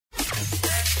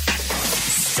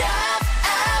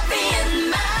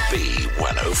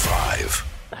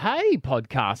Hey,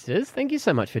 podcasters. Thank you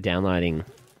so much for downloading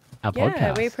our podcast.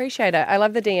 Yeah, we appreciate it. I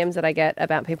love the DMs that I get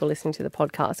about people listening to the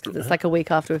podcast because it's like a week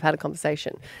after we've had a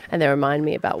conversation and they remind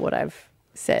me about what I've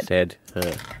said.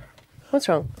 What's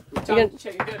wrong? You're going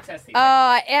to test these.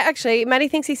 Actually, Maddie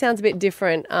thinks he sounds a bit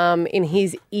different in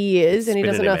his ears and he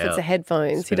doesn't know if it's the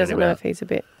headphones. He doesn't know if he's a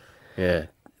bit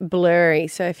blurry.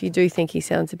 So if you do think he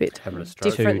sounds a bit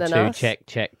different than us. Check.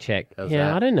 How's Yeah,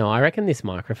 that? I don't know. I reckon this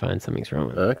microphone, something's wrong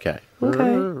with it. Okay.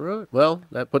 Okay. Right. Well,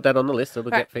 put that on the list. It'll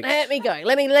Right, get fixed. let me go.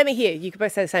 Let me hear. You can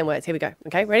both say the same words. Here we go.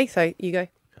 Okay, ready? So you go.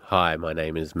 Hi, my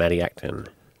name is Maddie Acton.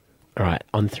 All right,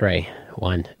 on 3.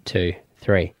 1, 2,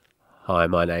 3. Hi,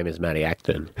 my name is Maddie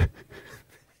Acton.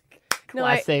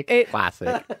 Classic.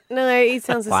 Classic. No, it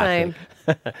sounds the same.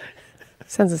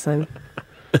 Sounds the same.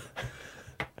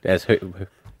 There's who?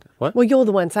 What? Well, you're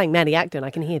the one saying Maddie Acton.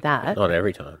 I can hear that. Not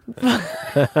every time.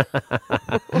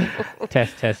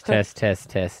 Test. Yeah.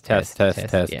 That's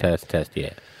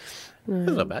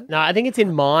not bad. No, I think it's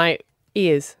in my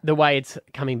Ears. the way it's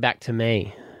coming back to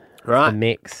me. The Right.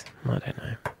 mix. I don't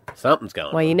know. Something's going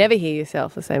Well, on. you never hear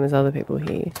yourself the same as other people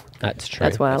hear you. That's true.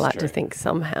 That's why I That's like true. to think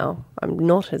somehow I'm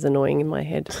not as annoying in my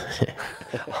head.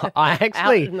 I Out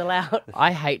actually, in the loud.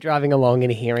 I hate driving along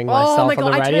and hearing myself Oh my on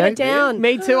God, the I radio. turn it down.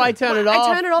 Me too. I turn it off.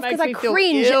 I turn it off Makes because I me feel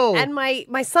cringe. ill. And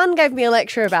my son gave me a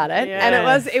lecture about it, and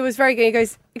it was very good. He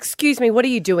goes, "Excuse me, what are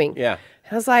you doing?" Yeah.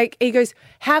 I was like, he goes,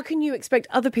 "How can you expect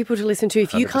other people to listen to you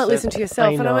if you can't 100%. listen to yourself?"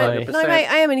 I And I went, know. "No, mate,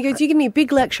 I am." And he goes, "You give me a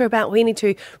big lecture about we need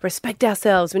to respect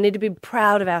ourselves. We need to be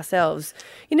proud of ourselves.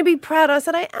 You need to be proud." I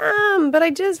said, "I am, but I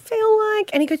just feel like..."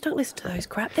 And he goes, "Don't listen to those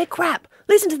crap. They're crap.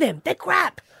 Listen to them. They're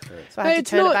crap." So I had to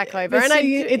turn it back over. but And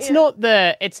see, it's not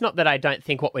that I don't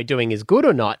think what we're doing is good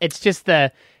or not. It's just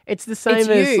it's the same It's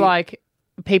as you. like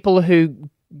people who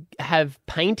have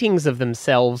paintings of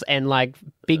themselves and like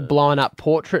big blown up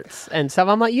portraits and stuff.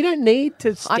 I'm like, you don't need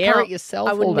to stare at yourself.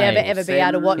 I would all never day. ever be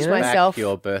able to watch Send back myself.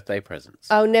 your birthday presents.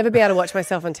 I'll never be able to watch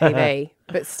myself on TV.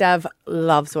 But Stav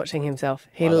loves watching himself.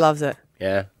 He loves it.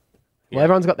 Yeah. Well,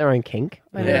 everyone's got their own kink.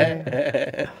 I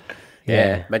know.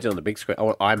 Yeah. Imagine on the big screen. I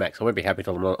want IMAX. I won't be happy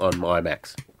till I'm on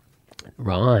IMAX.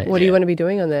 Right. What do you want to be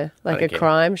doing on there? Like don't a care.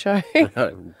 crime show?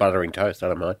 Buttering toast, I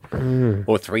don't mind.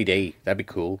 Or 3D. That'd be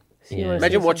cool. You wanna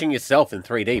Imagine see watching yourself in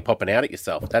 3D, popping out at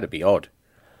yourself. That'd be odd.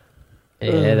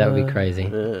 Yeah, that would be crazy.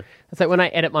 It's like when I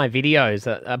edit my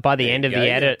videos, by the end of you the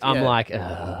go, edit, yeah. I'm like,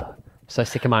 ugh, so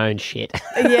sick of my own shit.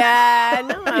 Yeah,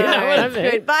 no. know what I It's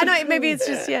mean? good. But I know maybe it's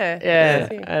just, Yeah. Yeah.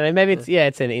 I mean, maybe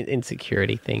it's an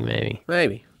insecurity thing, maybe.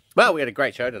 Maybe. Well, we had a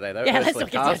great show today, though. Yeah, let's Ursula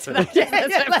not get into Carson.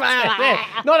 Yeah,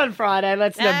 not on Friday.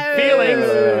 Let's the No. feelings.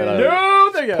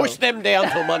 No, they go. Push them down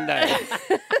till Monday.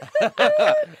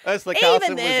 Ursula Carson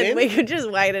Even was then, in. we could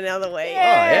just wait another week. Oh,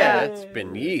 yeah, it's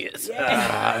been years.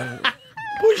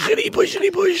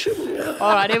 Push.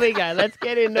 All right, here we go. Let's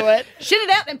get into it. Shit it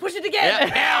out, then push it again.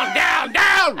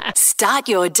 Down. Start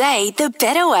your day the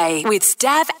better way with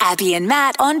Stav, Abby and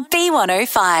Matt on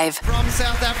B105. From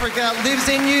South Africa, lives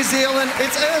in New Zealand,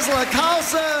 it's Ursula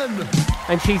Carlson.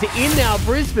 And she's in our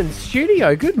Brisbane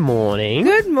studio. Good morning.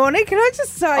 Good morning. Can I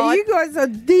just say, you guys are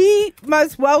the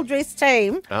most well-dressed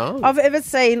team Oh. I've ever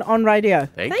seen on radio.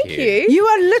 Thank Thank you. You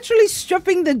are literally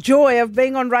stripping the joy of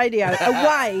being on radio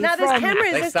away Now there's from...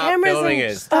 cameras. They There's start cameras filming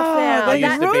and it. stuff now. Oh, I used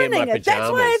they're to be in ruining my it. That's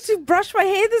why I had pajamas. to brush my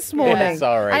hair this morning.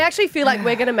 Sorry. I actually feel like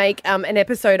we're going to make an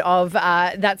episode of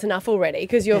That's Enough Already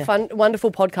because your fun,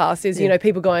 wonderful podcast is, you know,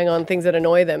 people going on things that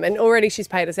annoy them. And already she's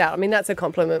paid us out. I mean, that's a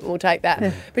compliment. We'll take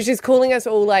that. But she's calling us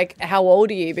all like, how old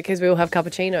are you? Because we all have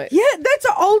cappuccinos. Yeah, that's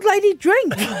an old lady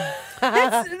drink.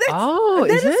 That's, Oh,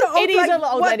 that is it? an old It is lady- an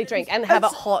old lady drink and have it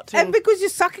it's- hot. And because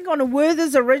you're sucking on a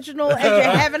Werther's original as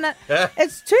you're having it,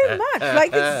 it's too much.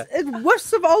 Like, it's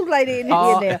whiffs of old lady in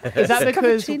Oh, here now. is that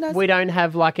because Cappuccinos. we don't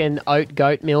have like an oat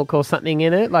goat milk or something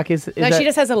in it? Like, is No, that she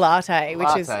just has a latte,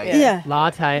 which is Latte. Yeah.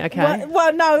 latte? Okay.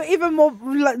 Well, no, even more,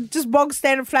 like, just bog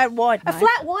standard flat white. a mate.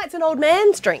 flat white's an old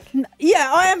man's drink.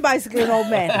 Yeah, I am basically an old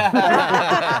man.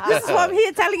 This is why I'm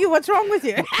here telling you what's wrong with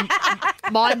you.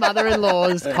 My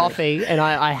mother-in-law's coffee, and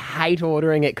I hate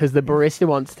ordering it because the barista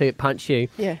wants to punch you.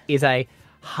 Yeah. Is a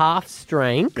half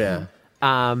strength, Yeah.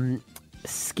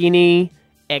 skinny,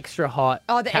 extra hot.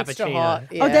 Oh, the extra cappuccino. hot.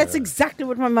 Yeah. Oh, that's exactly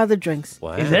what my mother drinks.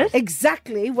 Wow. Is it?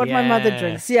 Exactly what my mother Yeah.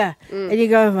 drinks. Yeah. And you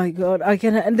go, oh my God, I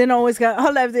can. And then I always go,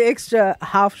 I'll have the extra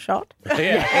half shot.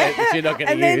 Yeah, which you're not going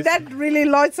to And then use. that really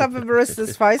lights up a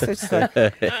barista's face. Which is like,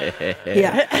 yeah.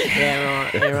 Yeah,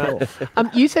 right. Yeah,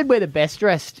 right. You said we're the best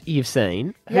dressed you've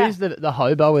seen. Yeah. Who's the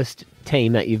hoboest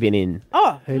team that you've been in?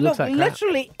 Oh, Who look, looks like crap?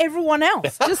 literally everyone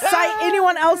else. Just say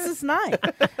anyone else's name.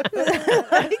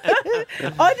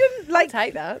 I didn't like.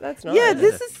 Take that. That's nice. Yeah,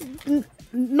 this is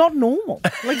not normal.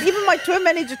 Like even my tour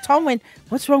manager Tom went,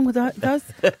 "What's wrong with those?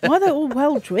 Why are they all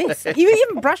well dressed? You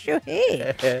even brush your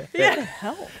hair." Yeah. What the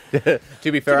hell?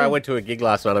 To be fair, I went to a gig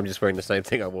last night. I'm just wearing the same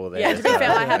thing I wore there. Yeah, to be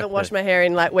fair, I haven't washed my hair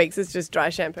in like weeks. It's just dry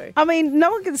shampoo. I mean,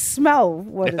 no one can smell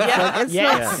what it's like. It's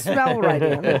Yeah. not smell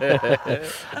radio.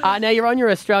 Now you're on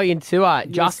your Australian tour.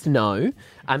 Just know, you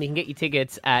can get your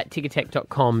tickets at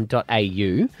ticketek.com.au.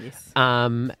 Yes.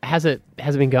 How's it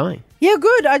been going? Yeah,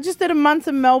 good. I just did a month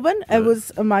in Melbourne. It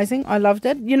was amazing. I loved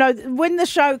it. You know, when the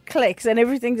show clicks and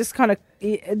everything just kind of,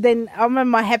 then I'm at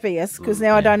my happiest because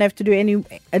now I don't have to do any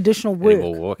additional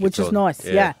work, which is nice.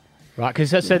 Yeah. Right, because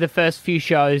so the first few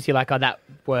shows, you're like, oh, that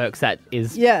works. That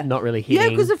is not really hitting. Yeah,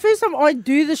 because the first time I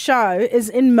do the show is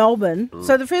in Melbourne.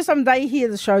 So the first time they hear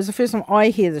the show is the first time I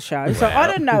hear the show. So I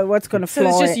don't know what's going to fly. So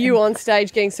it's just you on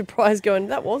stage getting surprised going,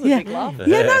 that was a big laugh.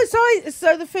 Yeah, no,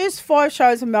 so the first 5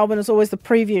 shows in Melbourne is always the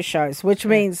preview shows, which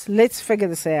means let's figure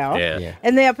this out. Yeah.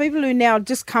 And there are people who now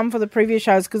just come for the preview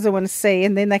shows because they want to see,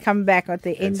 and then they come back at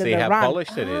the end of the see how run.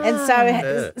 polished it is. And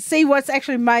so see what's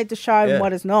actually made the show and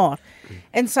what is not.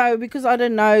 And so because I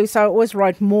didn't know, so I always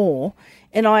write more.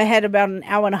 And I had about an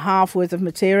hour and a half worth of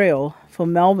material for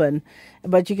Melbourne,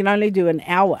 but you can only do an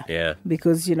hour. Yeah.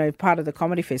 Because, you know, part of the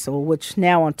comedy festival, which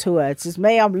now on tour, it's just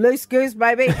me, I'm loose goose,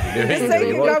 baby. This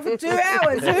thing can go for 2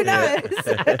 hours, who knows?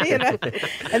 You know?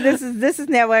 And this is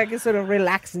now where I can sort of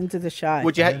relax into the show.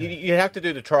 Would you have to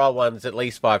do the trial ones at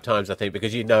least 5 times, I think,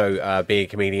 because being a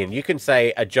comedian, you can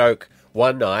say a joke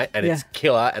one night and it's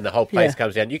killer and the whole place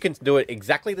comes down. You can do it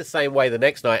exactly the same way the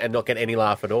next night and not get any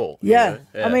laugh at all. Yeah.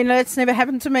 You know? I mean, that's never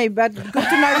happened to me, but good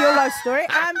to know your life story.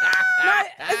 That's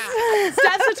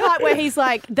the type where he's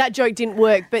like, that joke didn't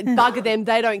work, but bugger them,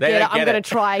 they don't get it. I'm going to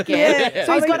try again. Yeah.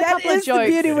 So he's got a that couple of is jokes.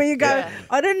 the beauty where you go,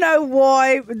 I don't know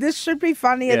why this should be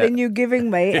funnier than you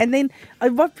giving me. And then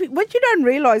what you don't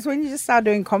realise when you just start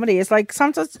doing comedy is like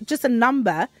sometimes just a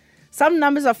number. Some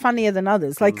numbers are funnier than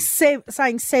others. Like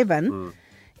saying 7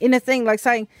 in a thing, like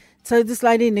saying, so this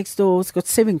lady next door's got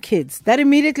 7 kids. That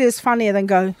immediately is funnier than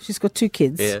go, she's got 2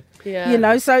 kids. Yeah. You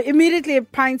know, so immediately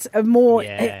it paints a more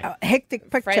hectic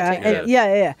picture. Frantic,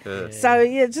 And,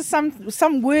 So just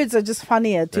some words are just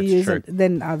funnier to use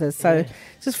than others. So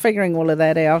just figuring all of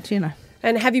that out, you know.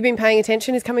 And Have You Been Paying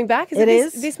Attention is coming back? It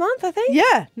is is. this month, I think?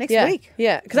 Yeah, next week.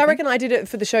 Yeah, because I reckon I did it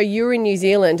for the show. You were in New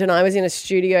Zealand and I was in a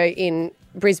studio in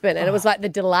Brisbane, and it was like the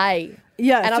delay.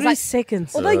 Yeah, and I was 3 like,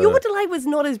 seconds. although your delay was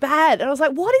not as bad. And I was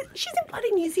like, she's in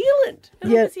bloody New Zealand.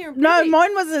 And I was here in No, Brisbane.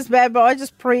 mine wasn't as bad, but I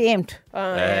just preempt.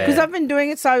 Because I've been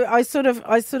doing it, so I sort of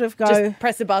go... Just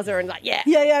press the buzzer and like,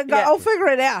 I'll figure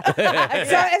it out.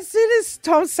 So as soon as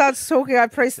Tom starts talking, I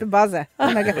press the buzzer.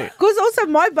 And I go, because also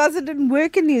my buzzer didn't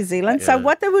work in New Zealand. So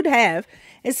what they would have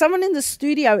is someone in the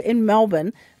studio in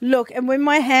Melbourne, and when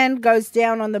my hand goes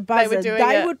down on the buzzer,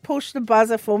 they would push the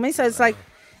buzzer for me. So it's like...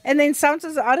 And then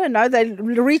sometimes, I don't know, they're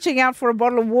reaching out for a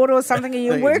bottle of water or something and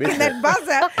you're working that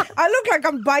buzzer. I look like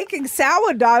I'm baking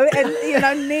sourdough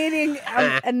and, kneading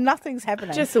and nothing's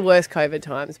happening. Just the worst COVID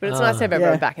times. But it's nice to have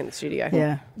everyone back in the studio.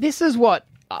 Yeah. This is what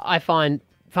I find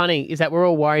funny, is that we're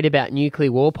all worried about nuclear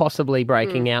war possibly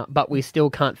breaking out, but we still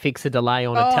can't fix a delay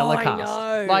on a telecast.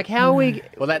 I know. Like, how are we...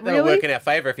 Well, that'll really? work in our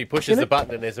favour if he pushes the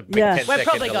button and there's a big 10-second We've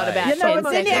probably got delay. about and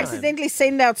then you accidentally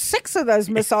send out 6 of those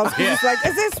missiles because it's like,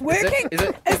 is this working?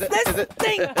 Is this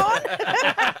thing on?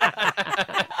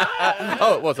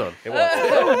 Oh, it was on. It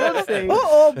was.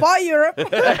 Uh-oh, bye Europe.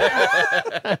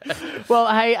 Well,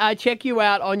 hey, check you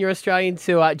out on your Australian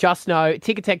tour. Just know,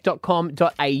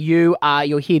 ticketek.com.au.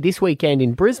 You're here this weekend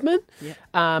in Brisbane.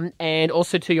 And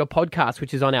also to your podcast,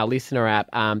 which is on our listener app.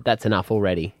 That's enough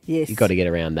already. Yes. You've got to get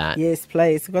around that. Yes,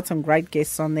 please. We've got some great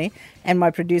guests on there. And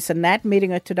my producer, Nat,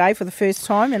 meeting her today for the first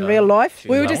time in real life.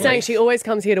 We were just saying she always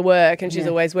comes here to work and she's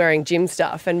always wearing gym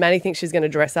stuff. And Maddie thinks she's going to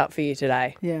dress up for you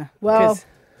today. Yeah. Well,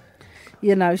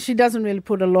 she doesn't really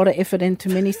put a lot of effort into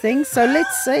many things. So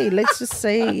let's see. Let's just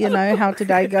see, how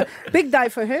today goes. Big day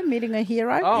for her, meeting a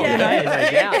hero. Oh, no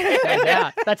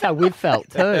doubt. That's how we've felt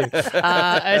too.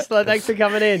 Ursula, thanks for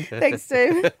coming in. Thanks,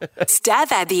 Sue.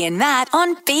 Stab Abby and Matt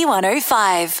on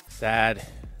B105.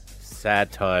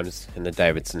 Sad times in the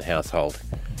Davidson household.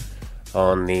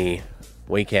 On the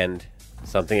weekend,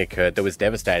 something occurred that was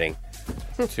devastating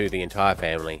to the entire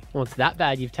family, Well, it's that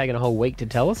bad you've taken a whole week to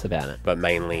tell us about it. but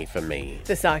mainly for me.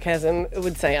 The sarcasm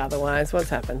would say otherwise. What's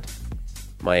happened?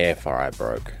 My air fryer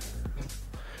broke.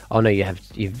 Oh, no,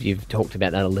 you've talked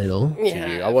about that a little.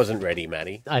 I wasn't ready,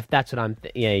 Maddie. That's what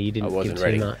you didn't I wasn't give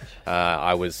ready. too much.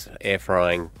 I was air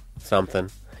frying something.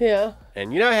 Yeah.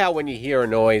 And you know how when you hear a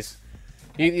noise,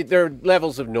 there are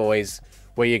levels of noise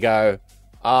where you go,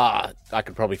 I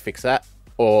could probably fix that.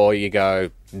 or you go,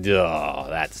 oh,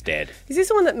 that's dead. Is this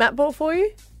the one that Matt bought for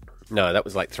you? No, that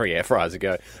was like 3 air fryers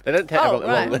ago. They don't have a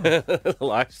long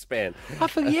lifespan. I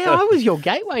forget. Yeah, I was your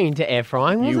gateway into air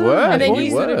frying. Wasn't You were. I? And then you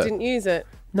you sort were. of didn't use it.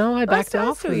 No, I backed I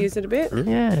off. still use it a bit.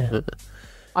 Yeah.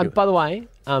 By the way,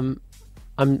 I'm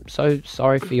so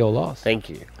sorry for your loss. Thank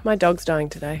you. My dog's dying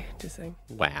today. Just saying.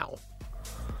 Wow.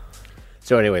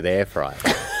 So anyway, the air fryer.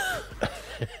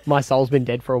 My soul's been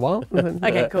dead for a while.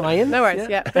 Okay, cool. No worries.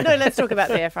 Yeah. But no, let's talk about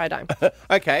the air fryer dome.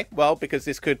 Okay, well, because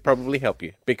this could probably help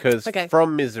you. Because Okay.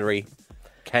 from misery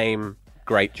came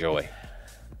great joy.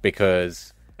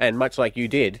 Because, and much like you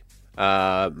did,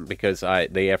 because the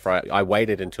air fryer, I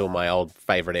waited until my old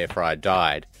favourite air fryer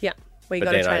died. Yeah. Well, you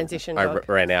But got a then transition I dog.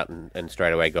 ran out and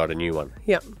straight away got a new one.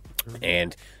 Yeah.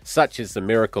 And such is the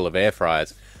miracle of air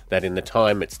fryers that in the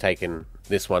time it's taken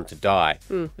this one to die,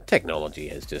 the technology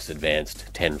has just advanced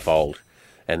tenfold.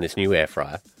 And this new air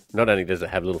fryer, not only does it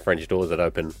have little French doors that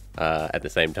open at the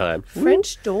same time.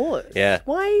 French doors. Yeah.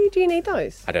 Why do you need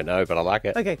those? I don't know, but I like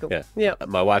it. Okay, cool. Yeah. Yeah.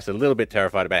 My wife's a little bit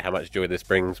terrified about how much joy this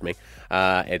brings me.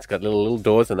 It's got little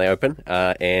doors and they open,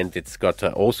 and it's got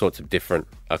all sorts of different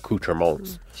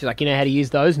accoutrements. She's like, you know how to use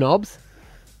those knobs?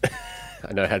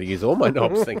 I know how to use all my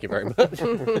knobs, thank you very much.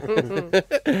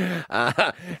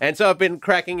 And so I've been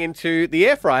cracking into the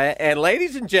air fryer, and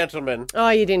ladies and gentlemen, Oh,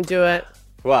 you didn't do it.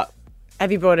 what?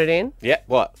 Have you brought it in? Yeah,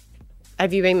 what?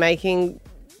 Have you been making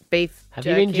beef Have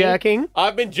jerky? you been jerking?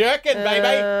 I've been jerking,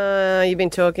 baby. You've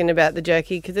been talking about the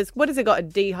jerky because it's what has it got? A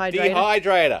dehydrator.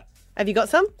 Dehydrator. Have you got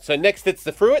some? So next it's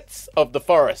the fruits of the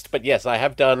forest. But yes, I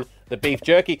have done the beef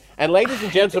jerky. And ladies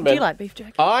and gentlemen, Do you like beef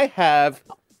jerky? I have...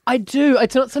 I do.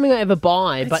 It's not something I ever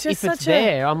buy, but just if it's such a-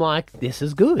 there, I'm like, this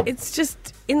is good. It's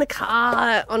just in the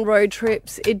car on road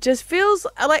trips. It just feels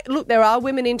like, look, there are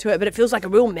women into it, but it feels like a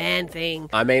real man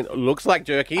thing. I mean, looks like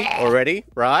jerky already,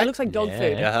 right? It looks like dog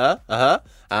food.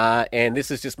 And this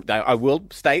is just, I will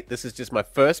state, this is just my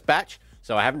first batch,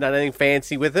 so I haven't done anything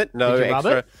fancy with it. No Did you rub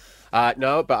extra. it?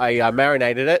 No, but I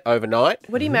marinated it overnight.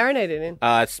 What do you marinate it in?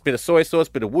 A bit of soy sauce,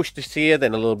 bit of Worcestershire,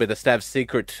 then a little bit of Stav's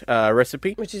secret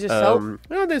recipe. Which is just salt?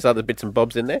 Oh, there's other bits and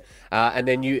bobs in there. And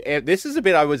then this is a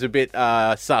bit I was a bit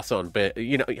sus on, but,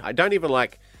 you know, I don't even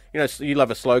like, you know, you love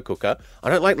a slow cooker. I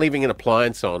don't like leaving an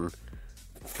appliance on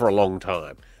for a long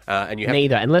time. And you have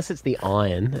Neither, unless it's the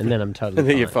iron, and then I'm totally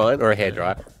then fine. you're fine, or a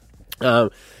hairdryer.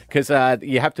 Because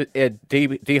you have to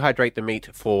dehydrate the meat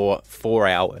for 4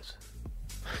 hours.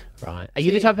 Right. Are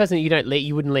you the type of person that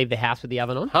you wouldn't leave the house with the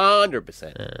oven on?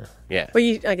 100%. Yeah.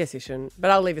 Well, I guess you shouldn't,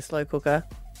 but I'll leave a slow cooker.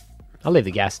 I'll leave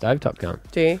the gas stove top going.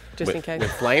 Do you? Just in case.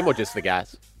 With flame or just the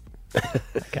gas?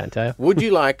 Can't tell. Would you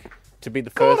like to be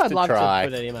the God, first I'd to love try to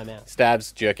put it in my mouth.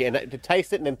 Stav's jerky and to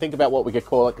taste it and then think about what we could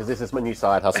call it because this is my new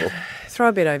side hustle. Throw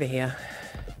a bit over here.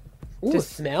 Ooh, it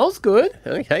smells good.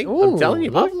 Okay, Ooh, I'm telling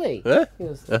you, boy. lovely.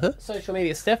 Huh? Social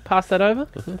media. Steph, pass that over.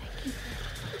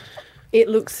 It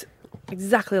looks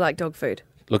exactly like dog food.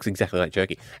 Looks exactly like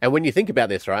jerky. And when you think about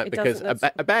this, right, It because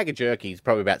doesn't- a bag of jerky is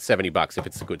probably about $70 if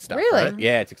it's the good stuff. Really? Right?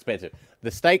 Yeah, it's expensive.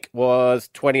 The steak was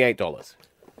 $28.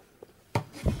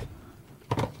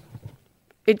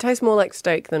 It tastes more like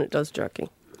steak than it does jerky.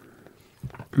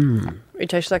 It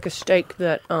tastes like a steak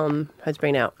that has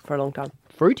been out for a long time.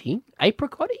 Fruity.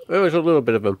 Apricot-y. There was a little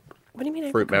bit of a... What do you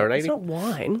mean Fruit apricot? marinating? It's not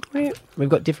wine. We've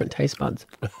got different taste buds.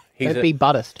 He's Don't be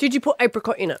buttist. Did you put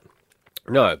apricot in it?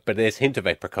 No, but there's hint of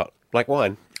apricot, like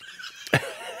wine.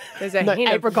 There's a No, hint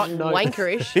apricot of notes.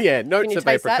 wankerish. Yeah, notes Can you of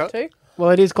taste apricot. that too?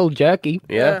 Well, it is called jerky.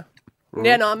 Yeah.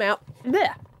 Yeah, no, I'm out.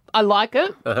 Yeah. I like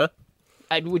it.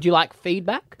 Would you like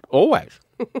feedback? Always.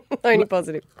 Only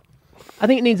positive. I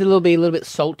think it needs a little bit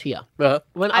saltier. Uh-huh.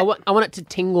 I want it to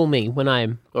tingle me when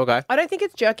I'm. Okay. I don't think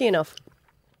it's jerky enough.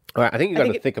 All right, I think you got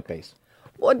think a it- thicker piece.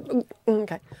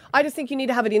 Okay. I just think you need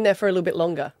to have it in there for a little bit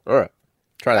longer. All right.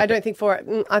 Try that. I don't think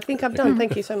I think I've done.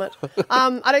 Thank you so much.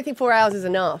 I don't think 4 hours is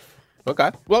enough.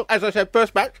 Okay. Well, as I said,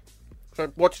 first batch.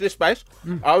 So watch this space.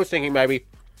 I was thinking maybe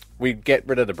we'd get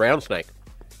rid of the brown snake.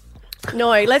 No,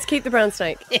 let's keep the brown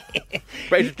snake.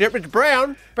 But it's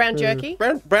brown. Brown jerky.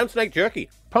 Brown snake jerky.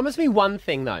 Promise me one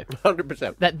thing though,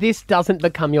 100%. that this doesn't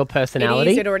become your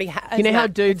personality. It already has. You know how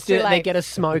Matt. dudes It's do too it? They late. get a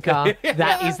smoker.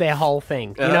 That is their whole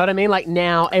thing. You know what I mean? Like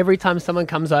now, every time someone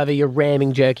comes over, you're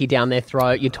ramming jerky down their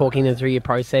throat. You're talking them through your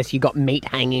process. You got meat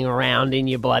hanging around in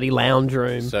your bloody lounge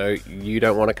room. So you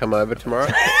don't want to come over tomorrow?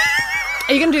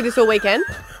 Are you going to do this all weekend?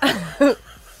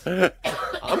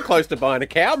 I'm close to buying a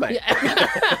cow, mate.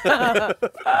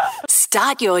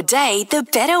 Start your day the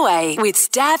better way with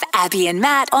Stav, Abby and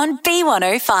Matt on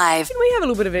B105. Didn't we have a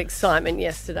little bit of excitement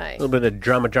yesterday? A little bit of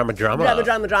drama.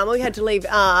 Drama. We had to leave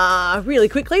really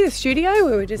quickly the studio.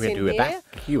 We were just We had in to here.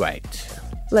 evacuate.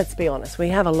 let's be honest, we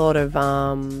have a lot of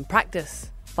practice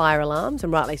fire alarms,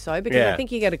 and rightly so, because I think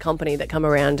you get a company that come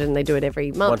around and they do it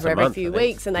every month or every few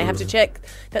weeks, and they have to check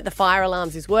that the fire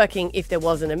alarms is working if there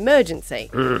was an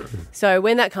emergency. So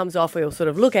when that comes off, we'll sort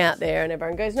of look out there and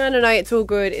everyone goes, no, it's all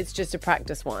good, it's just a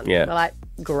practice one. Yeah. We're like,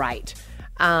 great.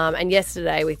 And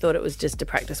yesterday we thought it was just a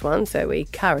practice one, so we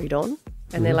carried on,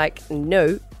 and they're like,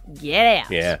 no, get out.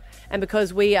 Yeah. And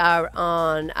because we are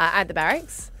on at the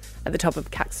barracks at the top of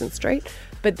Caxton Street,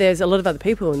 but there's a lot of other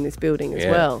people in this building as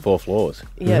well. 4 floors.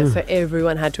 Yeah, so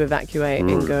everyone had to evacuate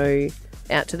and go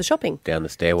out to the shopping Down the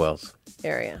stairwells.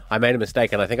 area. I made a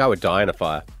mistake, and I think I would die in a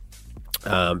fire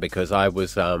because I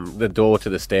was the door to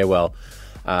the stairwell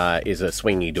is a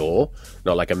swingy door,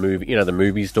 not like a movie. You know, the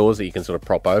movies doors that you can sort of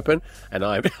prop open. And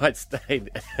I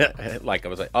stayed like I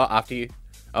was like, after you.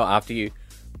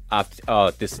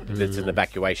 This is an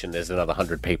evacuation. There's another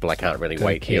 100 people. I can't really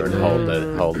wait here and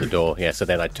hold the door. Yeah, so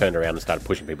then I turned around and started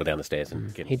pushing people down the stairs.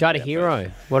 And He died a hero.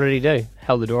 What did he do?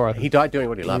 Held the door open. He died doing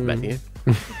what he loved, Matthew.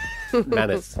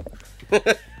 Manners.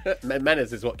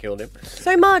 Manners is what killed him.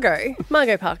 So Margot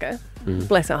Parker,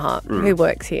 bless her heart, who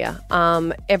works here,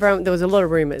 there was a lot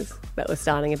of rumours that were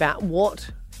starting about what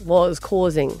was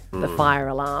causing the fire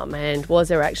alarm, and was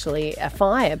there actually a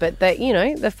fire? But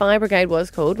the fire brigade was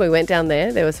called. We went down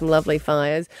there. There were some lovely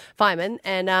firemen,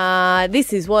 and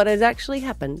this is what has actually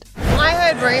happened. I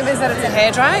heard rumours that it's a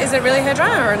hairdryer. Is it really a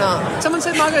hairdryer or not? Someone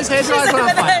said Margot's hairdryer's on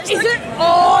fire. Is it?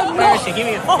 Oh, Where is she? Give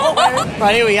me a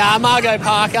Right, here we are. Margot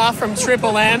Parker from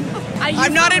Triple M.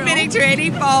 I'm not admitting to any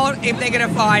fault if they're going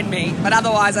to find me, but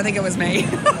otherwise I think it was me.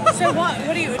 So what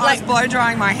do you I was blow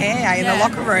drying my hair in the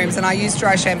locker rooms, and I used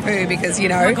dry shampoo because,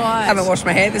 haven't washed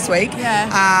my hair this week.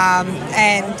 Yeah.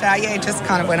 It just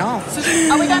kind of went off.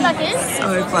 Are we going back in?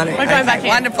 So funny. We're going back in.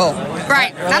 Wonderful.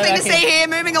 Great. Nothing to see here.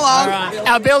 Moving along.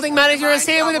 Our building manager is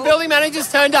here with the building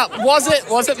manager's turned up. Was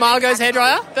it Margot's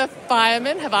hairdryer? The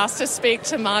firemen have asked to speak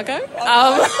to Margot.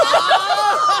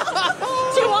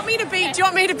 Do you want me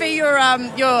to be your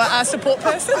support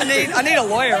person? I need a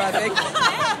lawyer, I think.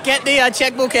 Get the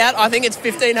checkbook out. I think it's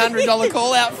 $1,500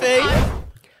 call out fee.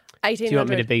 1800. Do you want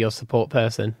me to be your support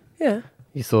person? Yeah.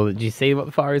 Did you see what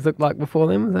the fireys looked like before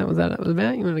them? Was that what it was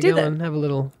about? You want to go and have a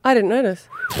little... I didn't notice.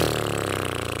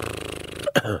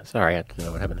 Sorry, I didn't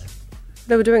know what happened.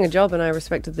 They were doing a job, and I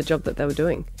respected the job that they were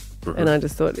doing. And I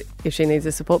just thought, if she needs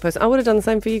a support person, I would have done the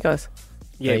same for you guys.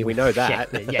 Yeah, we know that.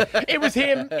 Yeah. It was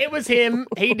him.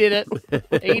 He did it. I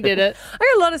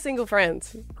got a lot of single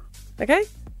friends. Okay?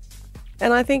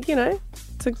 And I think,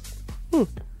 it's a...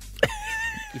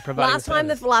 Last time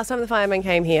the firemen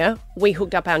came here, we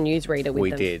hooked up our newsreader with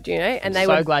them. We did. And they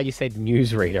were glad you said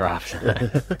newsreader after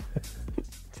that.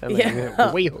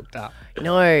 We hooked up.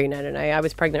 No. I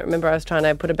was pregnant. Remember, I was trying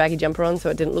to put a baggy jumper on so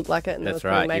it didn't look like it, and I was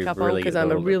putting makeup on because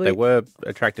I'm a really... They were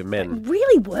attractive men.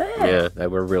 Really were. Yeah, they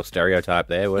were a real stereotype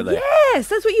there, weren't they? Yes,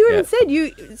 that's what you even said.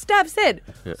 Stav said,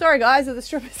 sorry guys, are the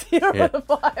strippers here or the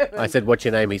firemen? I said, what's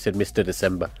your name? He said, Mr.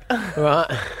 December.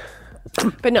 Right.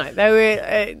 But no, they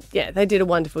were, they did a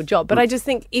wonderful job. But I just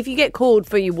think if you get called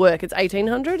for your work, it's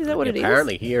 1800. Is that what it is?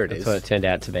 Apparently here it is. That's what it turned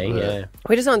out to be, yeah.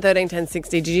 We're just on 13 10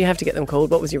 60. Did you have to get them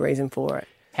called? What was your reason for it?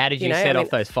 How did you set off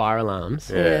those fire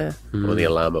alarms? Yeah. Or the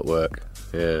alarm at work.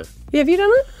 Yeah. Yeah, have you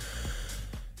done it?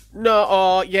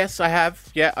 No, yes, I have.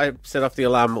 Yeah, I set off the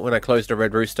alarm when I closed a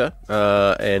Red Rooster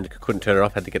and couldn't turn it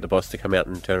off. Had to get the boss to come out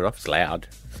and turn it off. It's loud.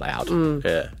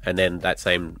 Yeah. And then that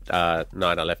same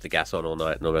night, I left the gas on all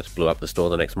night and almost blew up the store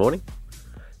the next morning.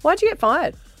 Why'd you get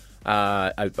fired?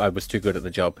 I was too good at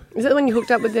the job. Is that when you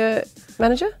hooked up with the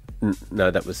manager? No,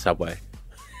 that was Subway.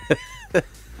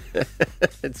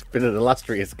 It's been an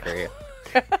illustrious career.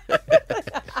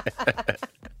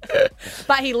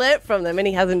 But he learnt from them and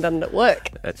he hasn't done it at work.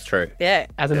 That's true. Yeah.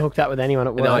 Hasn't hooked up with anyone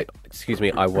at work. No, excuse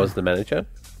me, I was the manager.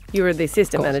 You were the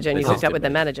assistant manager and you hooked up with the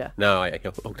manager. No, I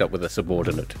hooked up with a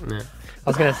subordinate. Yeah. I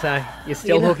was going to say, you're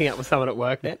still hooking up with someone at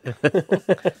work then.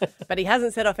 But he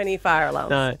hasn't set off any fire alarms.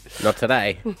 No. Not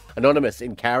today. Anonymous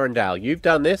in Carindale, you've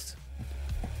done this?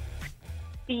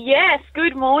 Yes,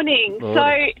 good morning.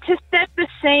 So to set the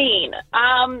scene,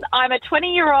 I'm a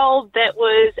 20-year-old that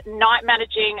was night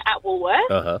managing at Woolworths.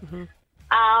 Uh-huh. Mm-hmm.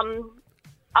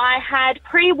 I had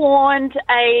pre-warned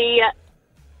a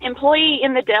employee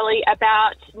in the deli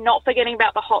about not forgetting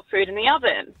about the hot food in the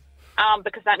oven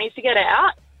because that needs to get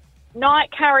out. Night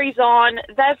carries on.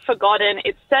 They've forgotten.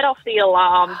 It's set off the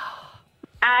alarm.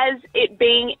 As it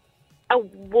being a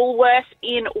Woolworths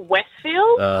in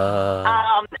Westfield,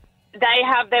 they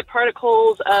have their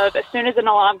protocols of as soon as an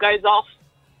alarm goes off,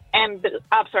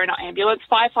 ambulance,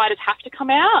 firefighters have to come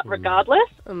out regardless.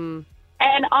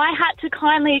 And I had to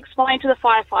kindly explain to the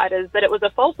firefighters that it was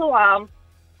a false alarm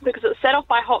because it was set off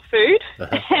by hot food.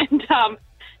 And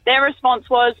their response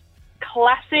was,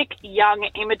 classic young,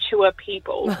 immature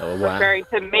people, referring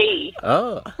to me.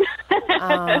 Oh.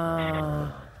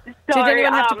 Did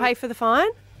anyone have to pay for the fine?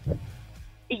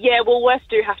 Yeah, Woolworths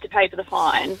do have to pay for the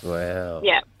fine. Wow.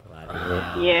 Yeah.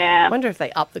 Yeah. I wonder if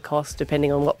they up the cost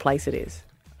depending on what place it is.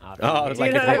 Oh, it's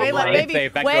like you know what I mean? Like maybe they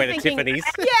evacuated Tiffany's.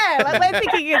 Yeah, like we're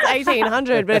thinking it's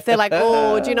 1800, but if they're like,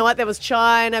 oh, do you know what? There was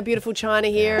china, beautiful china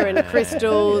here, and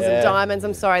crystals and diamonds.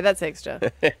 I'm sorry, that's extra.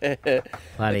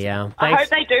 Bloody hell. I hope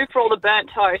they do for all the burnt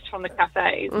toast from the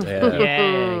cafes.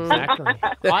 Yeah,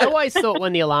 exactly. I always thought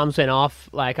when the alarms went off,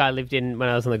 like when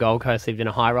I was on the Gold Coast, lived in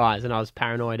a high rise, and I was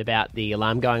paranoid about the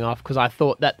alarm going off because I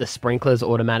thought that the sprinklers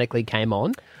automatically came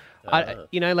on.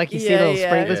 You see little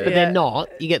sprinklers, but they're not.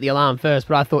 You get the alarm first,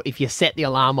 but I thought if you set the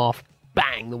alarm off,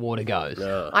 bang, the water goes.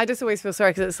 I just always feel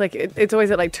sorry because it's like it's always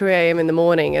at like 2 a.m. in the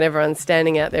morning and everyone's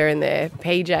standing out there in their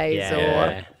PJs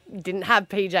or didn't have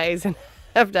PJs and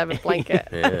have to have a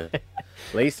blanket.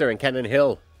 Lisa in Cannon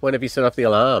Hill, when have you set off the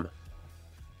alarm?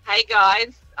 Hey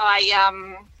guys,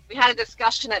 we had a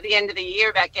discussion at the end of the year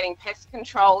about getting pest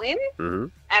control in,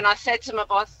 and I said to my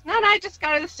boss, no, just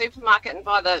go to the supermarket and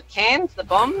buy the cans, the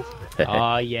bombs.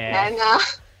 Oh, yeah. And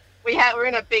we're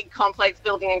in a big complex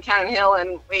building in Cannon Hill,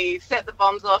 and we set the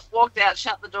bombs off, walked out,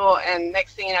 shut the door, and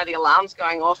next thing you know, the alarm's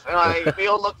going off, and we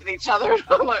all looked at each other, and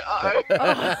I'm like,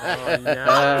 Oh,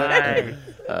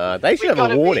 no. They should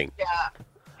have a warning.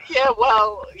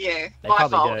 My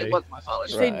fault. It was my fault.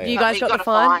 So you guys got the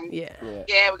fine? Yeah,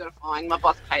 we got a fine. My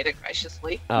boss paid it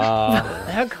graciously.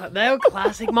 They were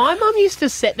classic. My mum used to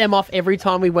set them off every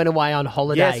time we went away on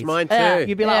holidays. Yes, mine too.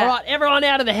 You'd be like, all right, everyone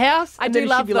out of the house. I do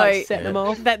love, though, set them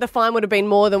off. that the fine would have been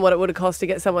more than what it would have cost to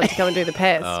get someone to come and do the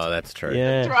pest. Oh, that's true.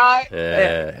 Yeah. That's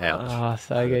right. Ouch. Oh,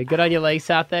 so good. Good on you,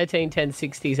 Lisa. 13 10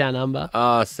 60 is our number.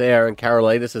 Sarah and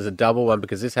Carolee, this is a double one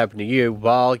because this happened to you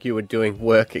while you were doing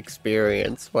work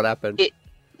experience. What happened?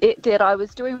 It did. I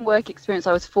was doing work experience.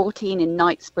 I was 14 in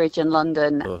Knightsbridge in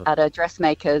London at a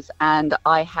dressmaker's, and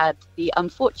I had the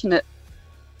unfortunate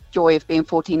joy of being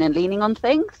 14 and leaning on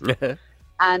things.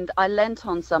 And I leant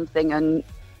on something and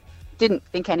didn't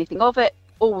think anything of it.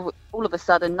 All of a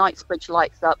sudden, Knightsbridge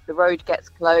lights up, the road gets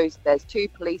closed, there's 2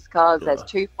 police cars, there's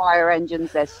 2 fire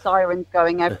engines, there's sirens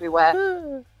going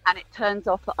everywhere. And it turns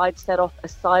off that I'd set off a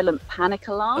silent panic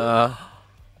alarm.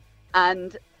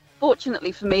 And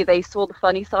fortunately for me, they saw the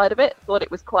funny side of it, thought it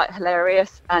was quite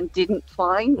hilarious, and didn't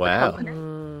fine the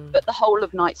company. But the whole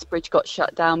of Knightsbridge got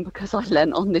shut down because I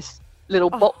leant on this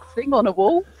little box thing on a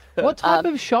wall. What type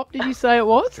of shop did you say it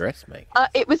was? Dressmaker.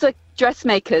 It was a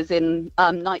dressmaker's in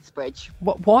Knightsbridge.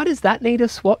 Why does that need a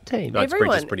SWAT team?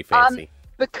 Knightsbridge is pretty fancy.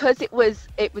 Because it was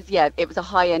a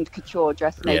high-end couture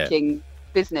dressmaking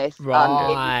business. Right.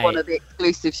 It was one of the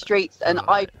exclusive streets, and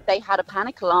they had a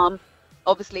panic alarm.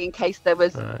 Obviously, in case there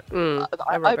was, I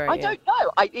don't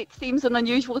know. It seems an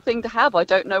unusual thing to have. I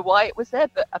don't know why it was there,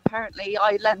 but apparently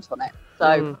I lent on it.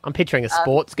 So I'm picturing a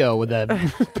sports girl with a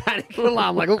panic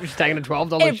alarm. Like, she's taking a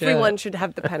 $12 shirt. Everyone should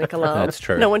have the panic alarm. That's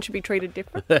true. No one should be treated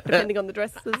different depending on the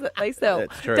dresses that they sell.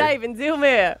 That's true. Dave in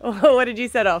Zilmere, what did you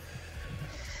set off?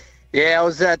 Yeah, I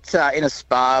was at in a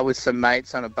spa with some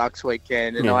mates on a Bucks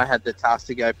weekend, and I had the task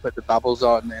to go put the bubbles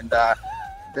on, and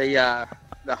the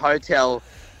hotel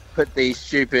put the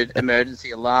stupid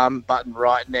emergency alarm button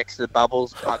right next to the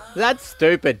bubbles button. That's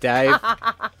stupid, Dave.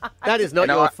 That is not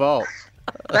your fault.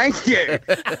 Thank you.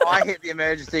 I hit the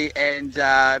emergency, and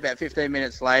about 15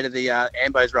 minutes later, the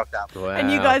ambos rocked up. Wow.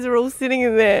 And you guys are all sitting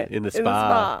in there. In the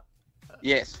spa.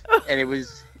 Yes, and it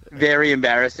was very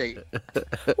embarrassing.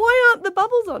 Why aren't the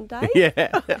bubbles on, Dave?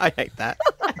 Yeah, I hate that.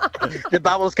 The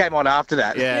bubbles came on after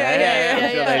that. Yeah,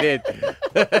 sure they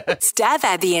did. Stab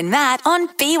Abby and Matt on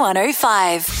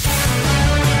B105.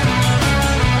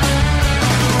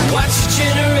 Watch your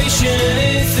generation,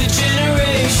 it's the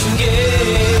generation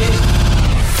game.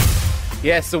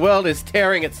 Yes, the world is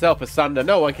tearing itself asunder.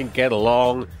 No one can get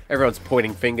along. Everyone's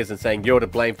pointing fingers and saying, you're to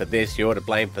blame for this, you're to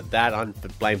blame for that, I'm to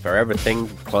blame for everything.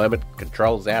 Climate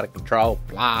control's out of control,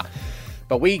 blah.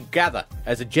 But we gather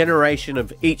as a generation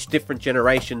of each different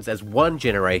generations as one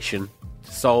generation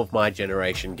to solve my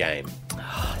generation game.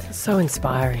 So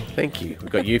inspiring. Thank you. We've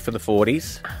got you for the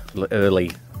 40s, early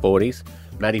 40s.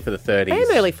 Maddie for the 30s. I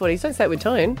am early 40s. Don't say it with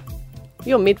tone.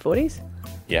 You're mid 40s.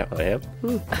 Yeah, I am.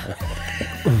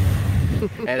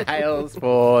 And Hales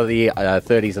for the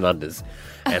 30s and unders.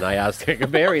 And I asked her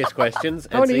various questions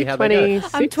and see how they go.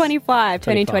 I'm 25,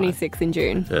 turning 26 in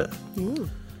June. Yeah.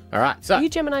 All right, so... Are you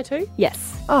Gemini too?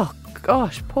 Yes. Oh,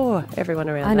 gosh, poor everyone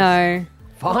around I know.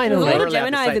 Finally. A lot of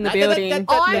Geminis in the building.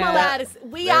 I'm allowed to...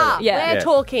 We are. Yeah. We're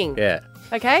talking. Yeah.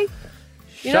 Okay?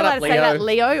 You're not allowed to say that,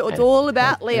 Leo. It's all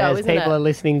about Leo, As isn't people it? are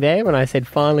listening there, when I said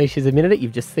finally she's admitted it,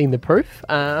 you've just seen the proof.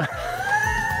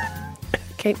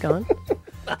 Keep going.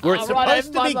 We're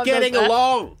supposed to be getting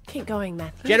along. Keep going,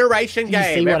 Matthew. Generation You see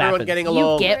game. what Everyone happens. getting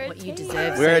along. You get what you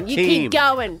deserve. We're a son. You team. keep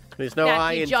going. There's no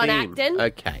I Matthew in John team. Acton.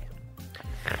 Okay.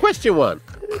 Question 1.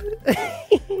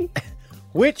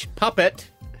 Which puppet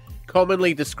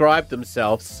commonly described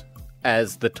themselves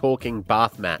as the talking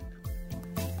bath mat?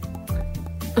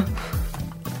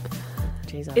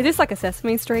 Is this like a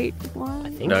Sesame Street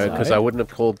one? No, because I wouldn't have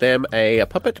called them a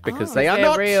puppet because they are They're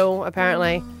not real,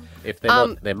 apparently. If they're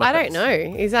not, they're Muppets. I don't know.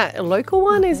 Is that a local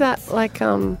one? Is that like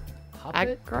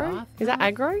aggro? Is that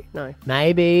aggro? No.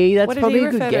 Maybe. That's What did probably he a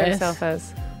good refer to guess. himself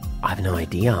as? I have no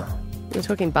idea. You're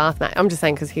talking bath mat. I'm just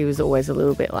saying because he was always a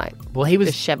little bit like Well, he was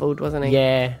dishevelled, wasn't he?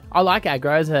 Yeah. I like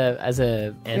aggro as a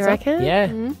answer. You reckon? Yeah.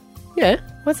 Mhm. Yeah.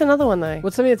 What's another one though?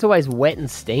 What's something that's always wet and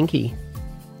stinky?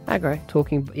 Aggro.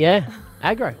 Talking. Yeah.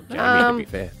 Aggro. To be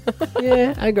fair.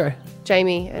 Yeah. Aggro.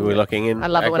 Jamie. Who are we looking in? I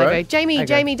love it when I Aggro? go, Jamie, Aggro.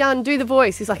 Jamie Dunn, do the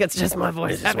voice. He's like, it's just my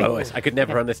voice. It's just my Abby." voice. I could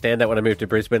never understand that when I moved to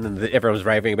Brisbane and everyone was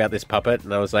raving about this puppet,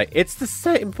 and I was like, it's the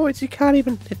same voice. You can't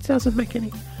even. It doesn't make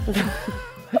any.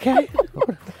 Okay.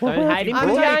 Don't hate him. I'm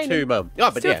What Jane. to, Mum? Oh,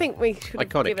 but Still yeah. think we should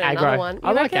Iconic. give it Aggro. another one. I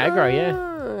You like reckon? aggro,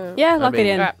 yeah. Yeah, lock it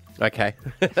in. Right. Okay.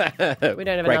 We don't have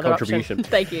Great another contribution.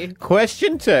 option. Thank you.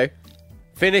 Question 2.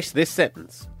 Finish this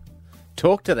sentence.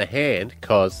 Talk to the hand,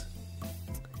 cause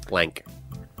blank.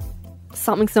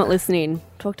 Something's not listening.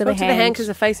 Talk to Talk the to hand. the hand because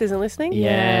the face isn't listening?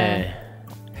 Yeah.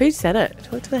 Who said it?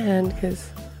 Talk to the hand because...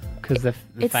 Because the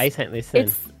It's- face ain't listening.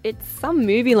 It's some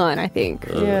movie line, I think.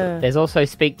 Yeah. There's also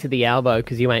speak to the elbow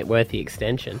because you ain't worth the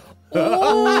extension.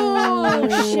 Oh,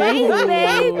 shame,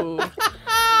 babe.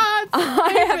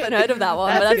 I haven't heard of that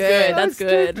one, but that's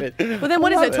good. Well, then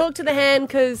what is it? Talk to the hand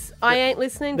because I ain't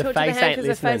listening. The Talk to the face hand ain't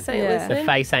because the face ain't Yeah. listening. The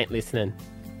face ain't listening.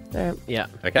 Yeah. Yeah.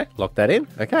 Okay, lock that in.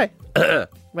 Okay.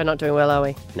 We're not doing well, are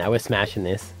we? No, we're smashing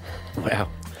this. Wow.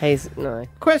 No.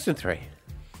 Question 3.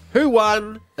 Who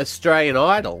won Australian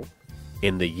Idol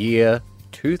in the year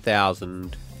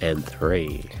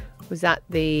 2003? Was that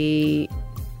the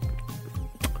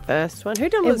first one? Who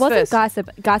done It was wasn't first?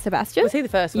 Guy Sebastian. Was he the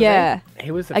first? Was Yeah.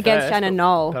 He was the Against first, Shannon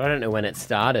Knoll. But I don't know when it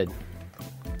started.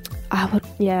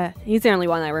 Yeah, he's the only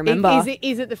one I remember.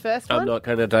 Is it the first I'm one? not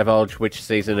going to divulge which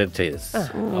season it is. Oh,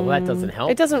 well, that doesn't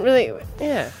help. It doesn't really...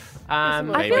 Yeah.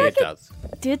 Maybe feel it does.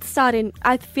 Did start in.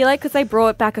 I feel like because they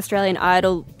brought back Australian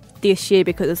Idol this year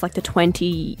because it's like the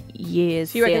 20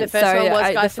 years. So you reckon the since. first one was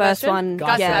Guy the first Sebastian? one?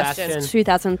 Guy yeah, Sebastian.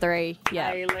 2003.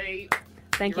 Yeah.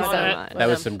 Thank you so That much. That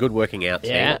was some good working out,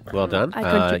 team. Yeah. Well done. I You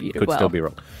contributed could well. still be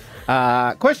wrong.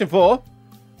 Question 4.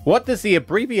 What does the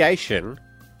abbreviation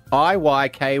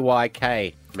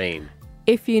IYKYK mean?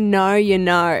 If you know, you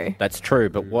know. That's true,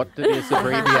 but what is the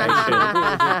abbreviation?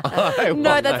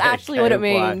 No, that's actually what it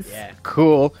means. Yeah.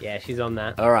 Cool. Yeah, she's on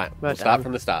that. All right, we'll Well start done.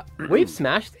 from the start. We've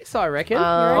smashed this, I reckon.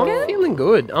 reckon? I'm feeling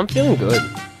good. I'm feeling good.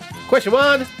 Question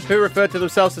 1. Who referred to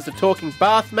themselves as a talking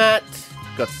bath mat?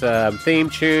 Got some theme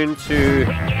tune to...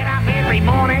 Get up every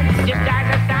morning, just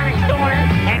like a sonic story,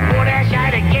 and put that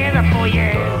shit together for you.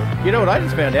 You know what I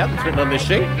just found out that's written on this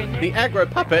sheet? The Aggro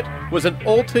puppet was an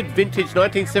altered vintage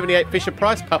 1978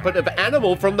 Fisher-Price puppet of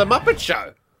Animal from The Muppet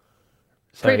Show.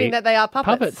 So Proving that they are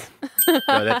puppets. No,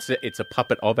 that's it. It's a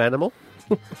puppet of Animal,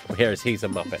 whereas he's a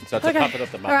Muppet. So it's a puppet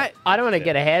of the Muppet. All right. I don't want to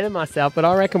get ahead of myself, but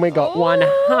I reckon we got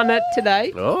 100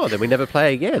 today. Oh, then we never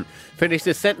play again. Finish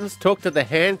this sentence. Talk to the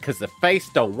hand because the face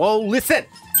don't won't listen.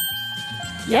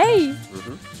 Yay.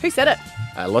 Who said it?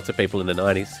 Lots of people in the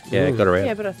 90s. Yeah, got around.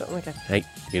 Yeah, but I thought, okay. Hey,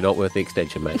 you're not worth the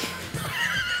extension, mate.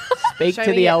 Speak Show to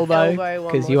me the your elbow elbow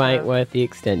one because more you ain't time. worth the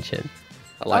extension.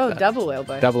 I like that. Double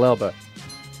elbow. Double elbow.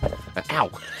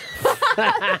 Ow.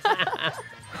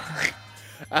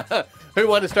 Who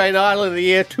won Australian Idol in the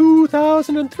year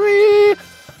 2003?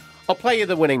 I'll play you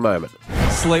the winning moment.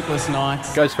 Sleepless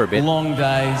nights. Goes for a bit. Long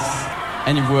days.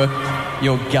 And you've worked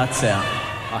your guts out.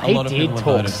 He did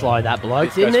talk slow, that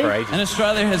bloke, didn't he? And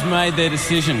Australia has made their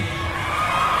decision.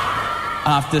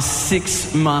 After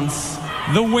 6 months,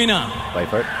 the winner Wait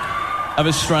for it. of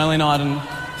Australian Idol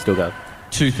Still go.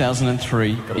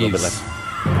 2003 Got a little bit is... left.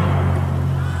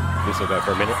 This will go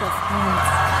for a minute.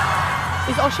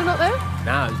 Is Osher not there?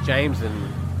 No, it's James and...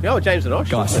 Oh, James and Osh.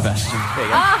 Guy Sebastian. There you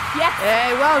go. Ah, yes.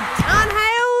 Yeah, well done,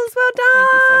 Hales. Well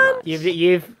done. You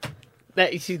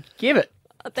should give it.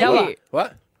 Thank Tell you. her.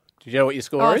 What? Did you know what your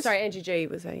score Oh, is? sorry, Angie G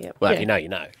was there, yeah. Well, yeah. if you know, you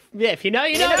know. Yeah, if you know,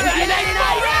 you know.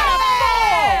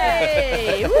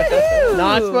 Hey, woohoo.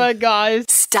 Nice work, guys.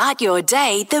 Start your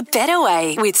day the better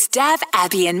way with Stav,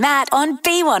 Abby and Matt on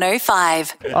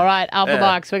B105. All right, Alpha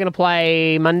Bucks, we're going to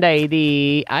play Monday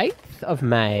the 8th. 8th of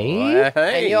May.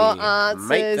 Hey, And your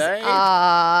mate answers day.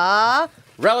 are...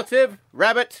 Relative,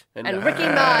 Rabbit, And Ricky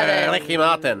Martin. Ricky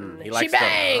Martin. He likes She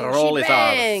to roll bangs, his she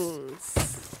arms. bangs.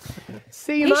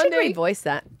 See you He should Monday. revoice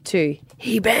that too.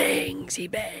 He bangs, he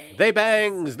bangs. They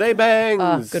bangs, they bangs.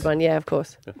 Oh, good one. Yeah, of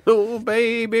course. Oh,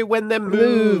 baby, when they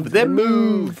move, they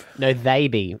move. No, they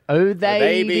be. Oh,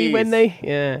 they be babies. when they...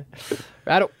 Yeah.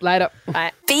 Right up, later.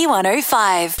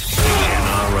 B105.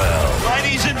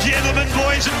 Ladies and gentlemen,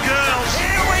 boys and girls,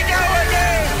 here we go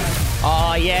again.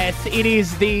 Oh, yes. It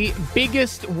is the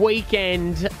biggest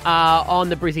weekend on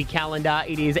the Brizzy calendar.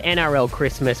 It is NRL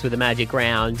Christmas with the Magic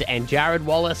Round. And Jared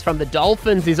Wallace from the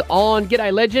Dolphins is on.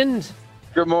 G'day, legend.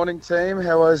 Good morning, team.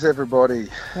 How is everybody?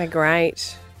 They're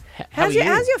great. How How's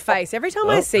are your face? Every time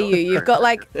I see you, you've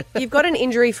got an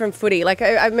injury from footy. Like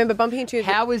I remember bumping into you.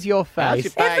 How is your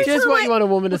face? Every Just time what you want a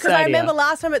woman to because say I to you. remember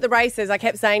last time at the races, I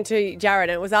kept saying to Jared,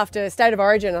 and it was after State of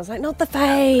Origin. I was like, "Not the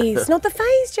face, not the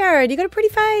face, Jared. You got a pretty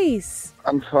face."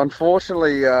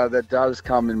 Unfortunately, that does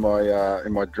come in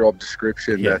my job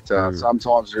description. That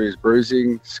sometimes there is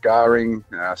bruising, scarring,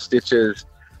 stitches.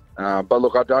 But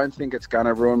look, I don't think it's going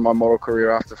to ruin my model career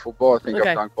after football. I think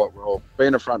I've done quite well.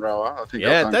 Being a front rower, I think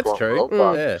I've done that's quite true.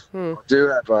 well.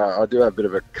 But I do have a bit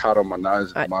of a cut on my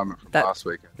nose at the moment from last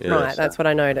weekend. Right, that's what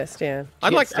I noticed. Yeah,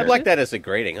 I'd like that as a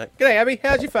greeting. Like, g'day, Abby.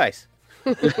 How's your face?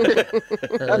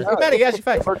 Matty, how's your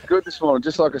face? Looks good this morning,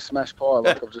 just like a smashed pie.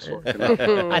 Like I've just woken up.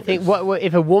 I think what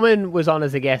if a woman was on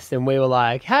as a guest and we were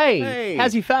like, hey.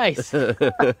 How's your face?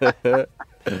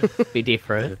 Be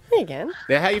different. There you go.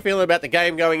 Now, how you feeling about the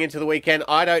game going into the weekend?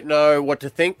 I don't know what to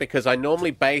think because I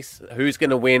normally base who's going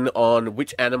to win on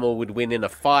which animal would win in a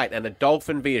fight, and a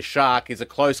dolphin v a shark is a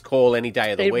close call any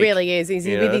day of the It week. really is. He's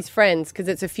You with know? his friends because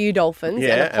it's a few dolphins, Yeah,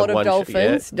 and a pot and of one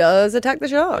dolphins does attack the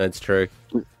shark. That's true.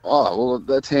 Oh, well,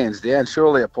 that's hands down.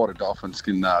 Surely a pot of dolphins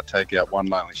can take out one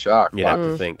lonely shark. You'd have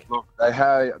to think. Look, they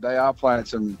are playing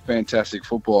some fantastic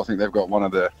football. I think they've got one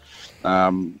of the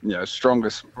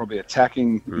strongest, probably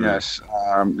attacking,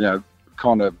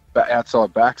 kind of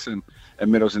outside backs and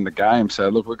middles in the game. So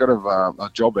look, we've got a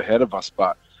job ahead of us,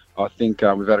 but I think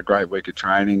we've had a great week of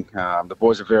training. The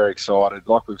boys are very excited.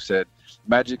 Like we've said,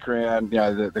 Magic Round,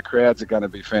 the crowds are going to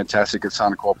be fantastic at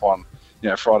Suncorp on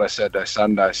Friday, Saturday,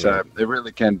 Sunday. So there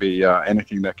really can be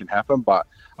anything that can happen. But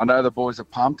I know the boys are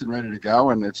pumped and ready to go,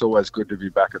 and it's always good to be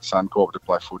back at Suncorp to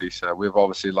play footy. So we've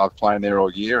obviously loved playing there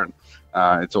all year, and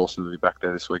it's awesome to be back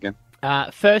there this weekend.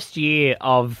 First year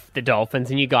of the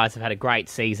Dolphins, and you guys have had a great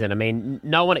season. I mean,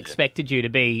 no one expected you to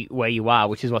be where you are,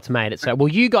 which is what's made it so. Well,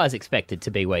 you guys expected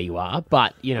to be where you are,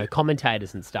 but,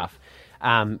 commentators and stuff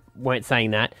weren't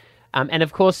saying that. And,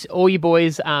 of course, all you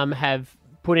boys have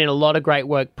put in a lot of great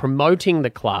work promoting the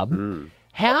club.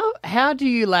 How do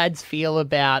you lads feel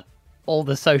about all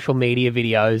the social media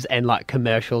videos and,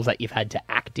 commercials that you've had to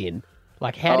act in?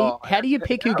 How do you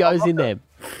pick who goes in them?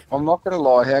 I'm not going to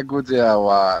lie. How good's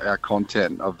our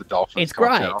content of the Dolphins? It's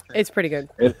great. Content? I think It's pretty good.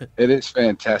 It is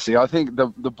fantastic. I think the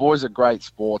boys are great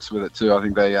sports with it too. I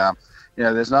think they,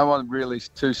 there's no one really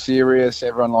too serious.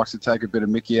 Everyone likes to take a bit of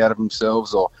Mickey out of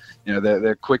themselves, or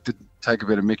they're quick to take a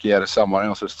bit of Mickey out of someone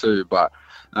else's too. But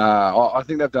I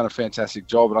think they've done a fantastic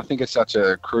job, and I think it's such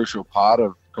a crucial part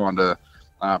of kind of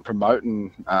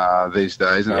promoting these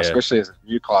days, and especially as a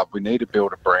new club, we need to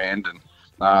build a brand. And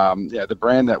the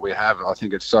brand that we have, I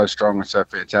think it's so strong and so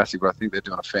fantastic, but I think they're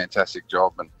doing a fantastic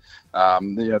job.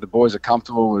 And the boys are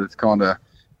comfortable with kind of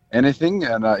anything,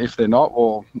 and if they're not,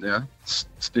 well,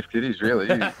 stiff titties, really.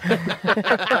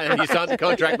 You signed the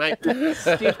contract, mate.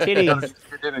 Stiff titties.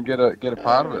 Get in and get a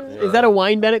part of it. Is that a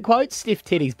Wayne Bennett quote? Stiff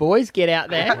titties, boys. Get out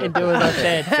there and do as I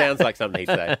said. Sounds like something he'd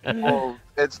say. Well,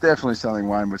 it's definitely something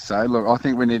Wayne would say. Look, I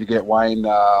think we need to get Wayne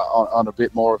on a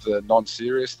bit more of the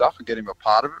non-serious stuff and get him a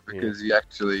part of it, because he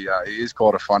actually he is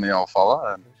quite a funny old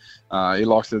fella, and he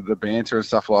likes the banter and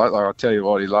stuff like that. I'll tell you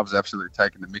what, he loves absolutely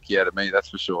taking the mickey out of me, that's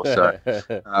for sure. So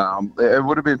it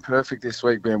would have been perfect this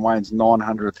week, being Wayne's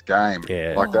 900th game.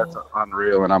 That's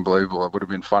unreal and unbelievable. It would have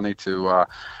been funny to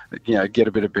get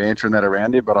a bit of banter and that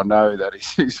around him, but I know that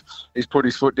he's put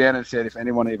his foot down and said, if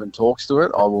anyone even talks to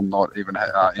it, I will not even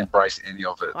embrace any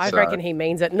of it. I reckon he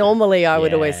means it. Normally, I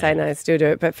would always say no, still do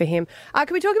it, but for him. Can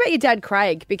we talk about your dad,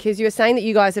 Craig? Because you were saying that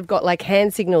you guys have got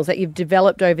hand signals that you've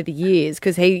developed over the years,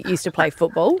 because he used to play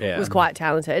football, was quite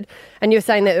talented, and you were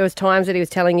saying that there was times that he was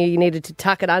telling you needed to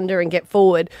tuck it under and get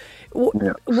forward. I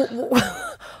want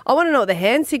to know what the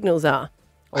hand signals are.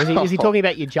 Or is he talking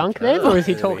about your junk then, or is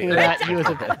he talking about you as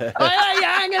a... Oh, you're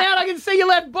hanging out, I can see your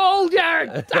left ball,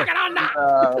 Jared! Tuck it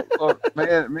under! Look, me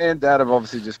and Dad have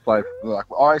obviously just played...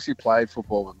 I actually played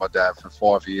football with my dad for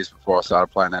 5 years before I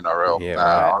started playing NRL.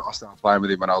 I started playing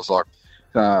with him when I was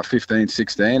 15,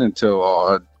 16 until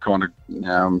I'd kind of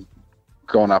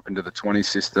gone up into the 20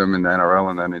 system in the NRL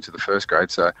and then into the first grade.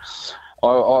 So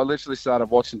I literally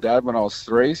started watching Dad when I was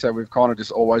 3. So we've kind of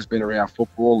just always been around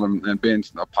football and been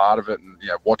a part of it, and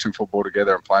watching football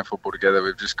together and playing football together.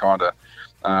 We've just kind of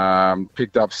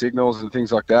picked up signals and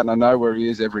things like that. And I know where he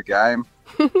is every game.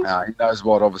 He knows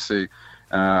what obviously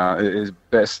is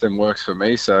best and works for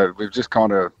me. So we've just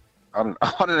kind of, I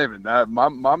don't even know.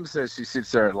 Mum says she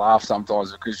sits there and laughs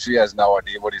sometimes because she has no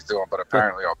idea what he's doing, but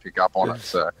apparently I pick up on it.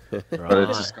 So, but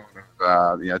it's just kind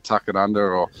of tuck it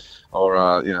under or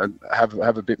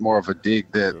have a bit more of a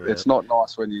dig. That it's not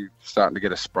nice when you're starting to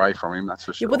get a spray from him. That's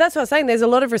for sure. Well, that's what I was saying. There's a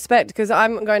lot of respect because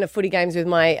I'm going to footy games with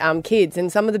my kids, and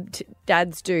some of the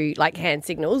dads do like hand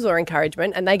signals or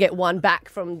encouragement, and they get one back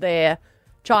from their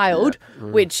child,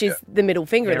 which is the middle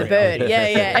finger of the bird.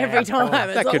 Yeah, every time.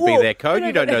 That could be their code.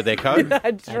 You don't know their code.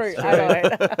 That's true.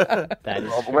 I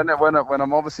know. When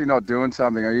I'm obviously not doing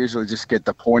something, I usually just get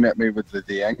the point at me with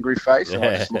the angry face, and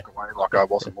I just look away like I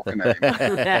wasn't looking at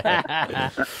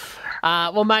him.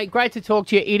 Well, mate, great to talk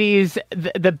to you. It is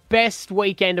the best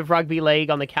weekend of rugby league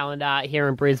on the calendar here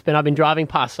in Brisbane. I've been driving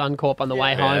past Suncorp on the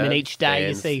way home, and each day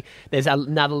you see there's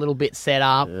another little bit set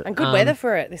up. And good weather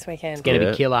for it this weekend. It's going to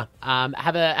be killer.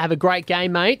 Have a great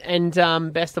game, mate, and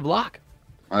best of luck.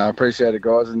 I appreciate it,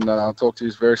 guys, and I'll talk to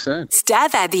you very soon.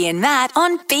 Stab Abby and Matt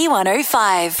on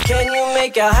B105. Can you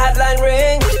make a hotline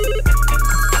ring?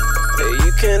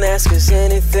 You can ask us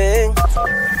anything.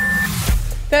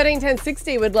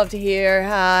 131060 would love to hear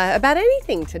about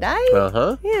anything today.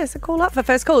 Yeah, so call up for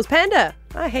first calls. Panda.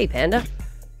 Oh, hey, Panda.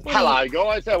 Hello,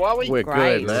 guys. How are we? We're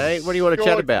good, mate. What do you want to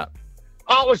chat about?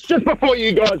 Oh, it was just before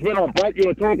you guys went on break. You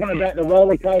were talking about the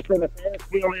roller coaster and the Ferris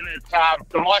wheel in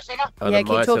the My Centre. Yeah,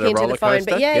 keep talking into the phone.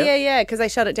 But yeah, because they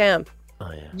shut it down.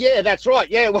 Oh, yeah. Yeah, that's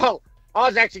right. Yeah, well, I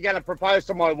was actually going to propose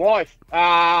to my wife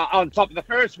on top of the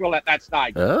Ferris wheel at that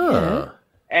stage. Oh. Yeah.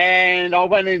 And I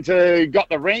went got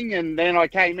the ring, and then I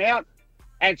came out,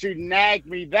 and she nagged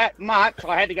me that much.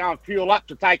 I had to go and fuel up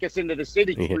to take us into the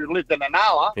city because we lived in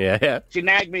Anala. Yeah. She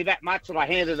nagged me that much that I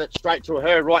handed it straight to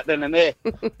her right then and there.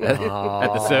 At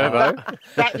the servo?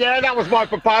 That was my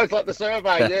proposal at the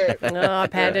servo, yeah. Oh,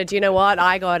 Panda, do you know what?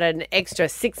 I got an extra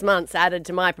 6 months added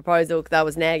to my proposal because I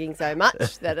was nagging so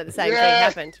much that the same thing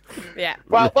happened. Yeah.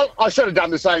 Well, I should have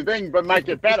done the same thing, but make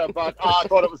it better. But I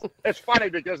thought it's funny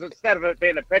because instead of it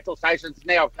being a petrol station, it's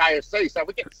now KFC, so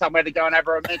we get somewhere to go and have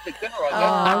a romantic dinner, I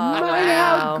guess. Oh, mate,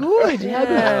 how good.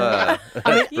 Yeah.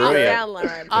 I mean,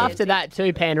 brilliant. After that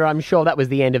too, Panda, I'm sure that was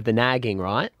the end of the nagging,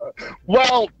 right?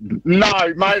 Well, no,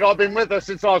 mate. I've been with her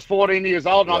since I was 14 years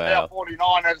old, and I'm now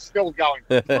 49, and it's still going.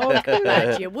 Oh,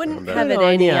 good. You wouldn't have it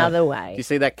any other way. Do you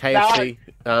see that KFC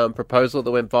proposal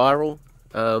that went viral?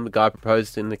 The guy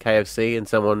proposed in the KFC and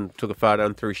someone took a photo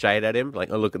and threw shade at him. Like,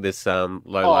 oh, look at this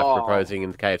low-life proposing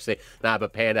in the KFC. Nah,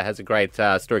 but Panda has a great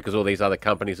story because all these other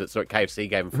companies that KFC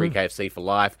gave him free KFC for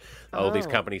life. All these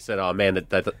companies said, oh, man,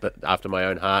 that after my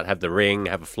own heart, have the ring,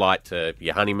 have a flight to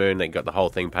your honeymoon. They got the whole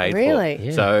thing paid for. Really?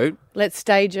 Yeah. So let's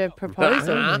stage a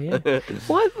proposal.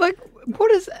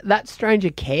 What does that stranger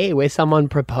care where someone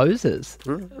proposes?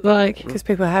 Because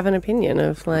people have an opinion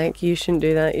of like, you shouldn't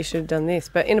do that, you should have done this.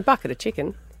 But in a bucket of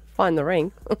chicken, find the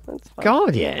ring.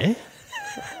 God, yeah.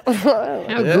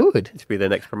 How good. To be the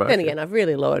next promotion. Then again, I've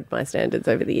really lowered my standards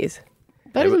over the years.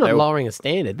 That is not lowering a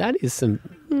standard. That is some...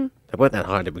 They weren't that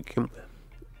high to begin with.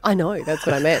 I know, that's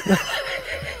what I meant.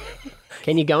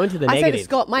 Can you go into the I negative? said to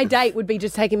Scott, my date would be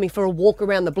just taking me for a walk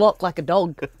around the block like a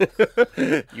dog.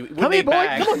 Come here,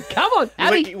 boy. Come on.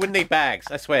 Abby. You wouldn't need bags,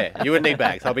 I swear. You wouldn't need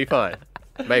bags. I'll be fine.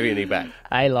 Maybe you need bags.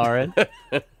 Hey, Lauren.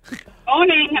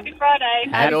 Morning. Happy Friday.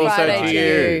 And also to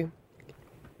you.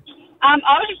 I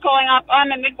was just calling up.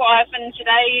 I'm a midwife, and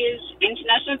today is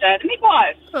International Day of the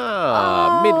Midwife.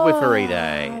 Midwifery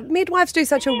Day. Midwives do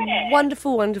such a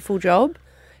wonderful, wonderful job.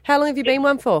 How long have you been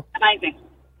one for? Amazing.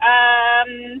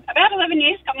 About 11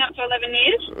 years, coming up to 11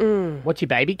 years. What's your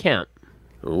baby count?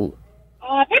 Ooh.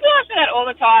 Oh, people ask me that all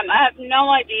the time. I have no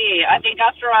idea. I think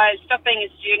after I stopped being a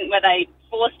student where they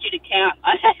forced you to count,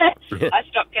 I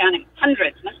stopped counting.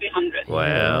 Hundreds. Must be hundreds.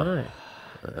 Wow.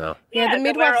 Yeah, the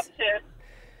midwives...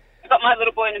 I've got my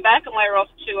little boy in the back, and we're off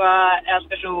to our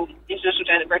special International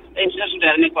Day of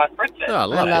the Midwife breakfast. Oh,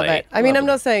 lovely. I love it. I mean, I'm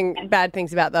not saying bad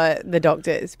things about the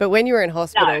doctors, but when you're in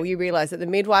hospital, you realise that the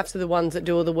midwives are the ones that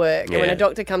do all the work. Yeah. And when a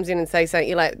doctor comes in and says something,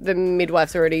 you're like, the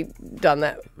midwife's already done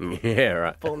that Yeah,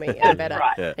 right. for me and better.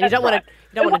 Right. And you don't want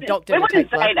a doctor to take blood. We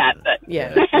wouldn't say that, but...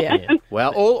 Yeah.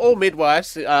 Well, all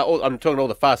midwives, I'm talking all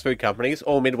the fast food companies,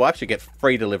 all midwives should get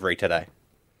free delivery today.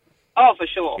 Oh, for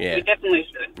sure. Yeah. We definitely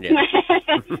should. Yeah.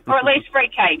 Or at least free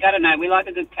cake. I don't know. We like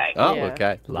a good cake. Oh,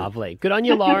 okay. Lovely. Good on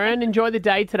you, Lauren. Enjoy the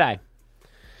day today.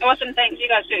 Awesome. Thanks. You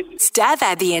guys too. Stab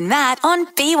Abby and Matt on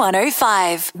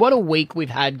B105. What a week we've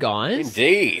had, guys.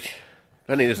 Indeed.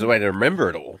 Only there's a way to remember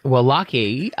it all. Well,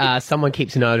 lucky, someone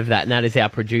keeps note of that, and that is our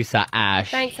producer, Ash.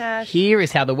 Thanks, Ash. Here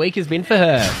is how the week has been for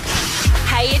her.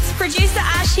 Hey, it's producer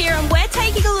Ash here, and we're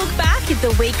taking a look back at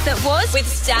the week that was with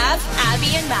Stab,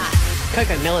 Abby and Matt.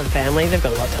 Coco Melon family, they've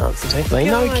got a lot to answer to.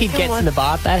 No Come kid on, gets come in the on.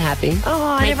 bath that happy.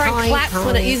 Oh, and everyone claps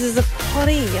when it uses a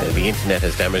potty. The internet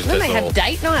has damaged Don't us they all. have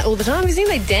date night all the time? Have you seen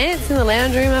they dance in the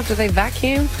lounge room after they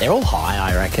vacuum? They're all high,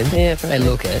 I reckon. Yeah, They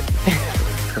look it.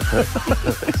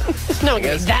 No one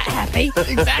gets that happy.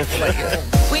 Exactly.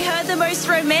 We heard the most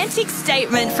romantic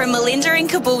statement from Melinda in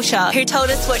Caboolture, who told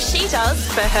us what she does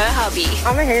for her hubby.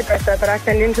 I'm a hairdresser, but I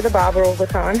send him to the barber all the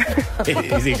time.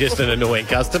 Is he just an annoying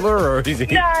customer, or is he...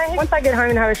 No, once I get home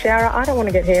and have a shower, I don't want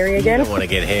to get hairy again. You don't want to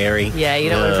get hairy. Yeah, you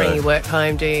don't want to bring your work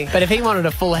home, do you? But if he wanted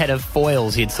a full head of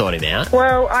foils, you'd sort him out.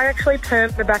 Well, I actually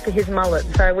permed the back of his mullet,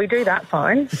 so we do that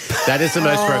fine. That is the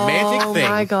most romantic thing Oh,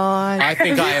 my God. I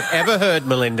think I have ever heard,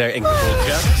 Melinda in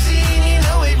Caboolture.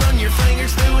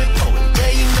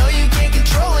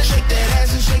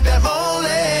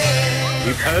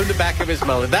 You comb the back of his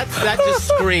mullet. That just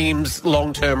screams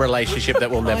long-term relationship that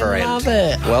will never end. love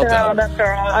it. Well Oh, done. that's all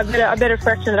right. I better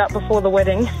freshen it up before the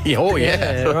wedding. Oh,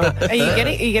 yeah. Right. Are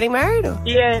you getting married? Or?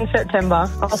 Yeah, in September.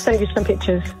 I'll send you some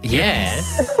pictures. Yeah.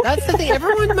 That's the thing.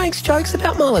 Everyone makes jokes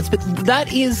about mullets, but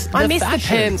that is I the miss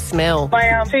fashion. the perm smell. My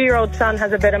 2-year-old son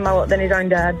has a better mullet than his own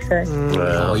dad, so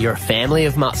Oh, you're a family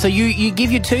of mullets. So you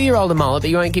give your 2-year-old a mullet,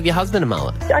 but you won't give your husband a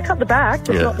mullet. I cut the back,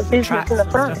 just not the business in the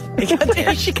front.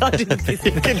 She can't do the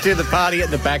You can do the party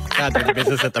at the back, can't do the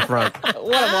business at the front. What a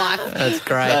wife. That's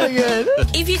great.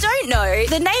 If you don't know,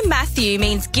 the name Matthew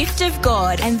means gift of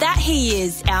God, and that he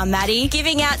is, our Maddie,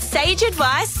 giving out sage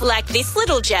advice like this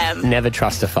little gem. Never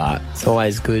trust a fart. It's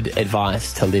always good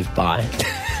advice to live by.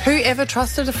 Who ever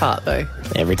trusted a fart, though?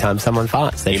 Every time someone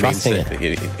farts, they're It means trusting that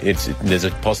it. there's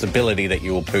a possibility that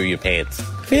you will poo your pants.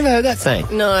 Have you ever heard that saying?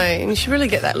 No, and you should really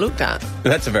get that looked at.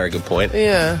 That's a very good point.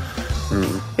 Yeah.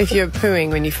 If you're pooing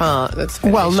when you fart, that's a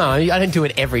bit Well, of no, I don't do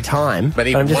it every time. But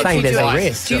even I'm just once saying or there's a twice, risk.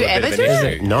 it's still Do you a bit ever of do an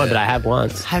it? issue. No, but I have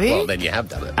once. Have you? Well, then you have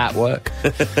done it. At work.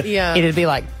 Yeah. It'd be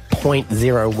like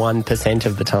 0.01%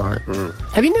 of the time.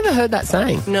 Have you never heard that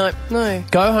saying? No.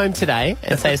 Go home today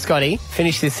and say, Scotty,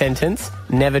 finish this sentence.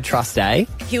 Never trust A.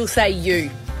 He'll say you.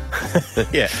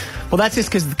 Yeah. Well, that's just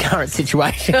because of the current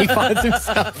situation he finds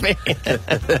himself in.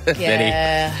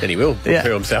 Yeah. Then he will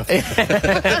poo himself. But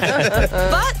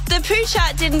the poo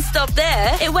chat didn't stop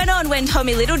there. It went on when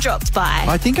Tommy Little dropped by.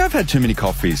 I think I've had too many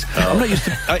coffees. I'm not used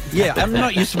to. I'm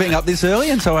not used to being up this early,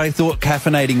 and so I thought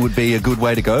caffeinating would be a good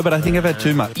way to go. But I think I've had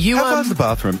too much. How far's the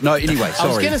bathroom? No, anyway, sorry. I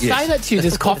was going to say that to you.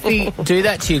 Does coffee do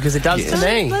that to you? Because it does to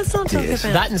me. Let's not talk about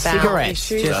That and bowel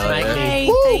cigarettes issues. just make me... Hey,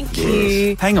 thank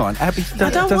you. Hang on, Abby. I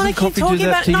don't want to keep talking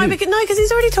about because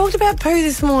he's already talked about poo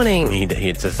this morning.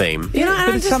 It's a theme. You know,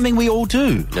 but it's something we all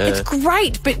do. It's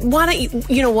great, but why don't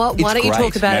you know what? Why don't you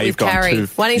talk about it with Carrie?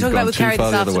 Why don't you talk about it with Carrie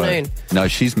this afternoon? No,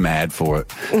 she's mad for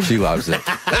it. She loves it.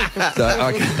 So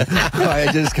I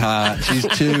just can't. She's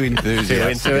too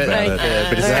enthusiastic into it. about it.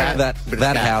 But it's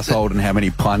that household and how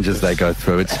many plunges they go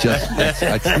through. It's just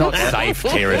it's not safe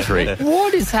territory.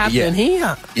 What is happening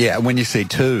here? Yeah, when you see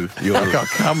two, you're like, oh,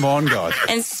 come on, guys.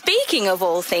 And speaking of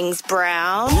all things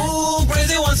brown... Ooh,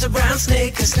 Brizzy wants a brown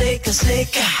snake, a snake, a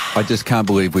snake. I just can't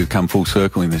believe we've come full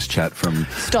circle in this chat from...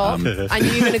 Stop. I knew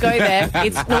you were going to go there.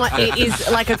 It's not. It is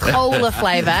like a cola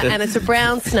flavour, and it's a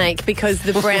brown snake because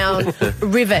the brown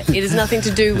river. It has nothing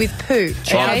to do with poo.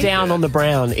 Chow down on the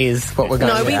brown is what we're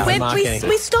going No, to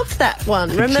we stopped that one,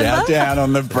 remember? Chow down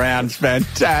on the brown's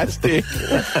fantastic.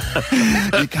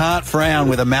 You can't frown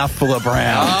with a mouthful of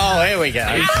brown. Oh, here we go.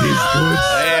 This is good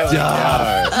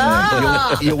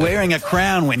stuff. You're wearing a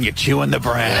crown when you're chewing the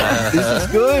brown. This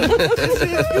is good. This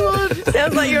is good.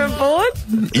 Sounds like you're on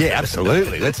board. Yeah,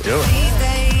 absolutely. Let's do it.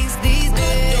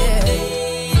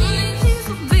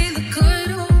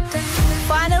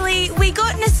 Finally, we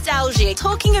got nostalgic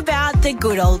talking about the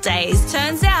good old days.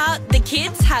 Turns out the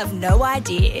kids have no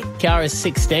idea. Kara's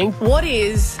 16. What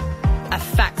is a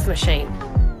fax machine?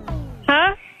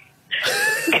 Huh?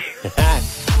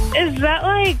 Is that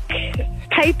like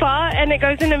paper and it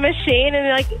goes in a machine and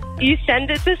like you send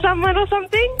it to someone or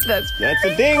something? That's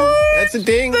a ding. That's a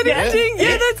ding. That is a ding.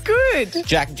 Yeah, that's good.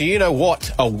 Jack, do you know what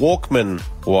a Walkman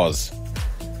was?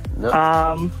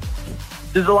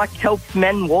 Does it like help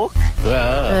men walk?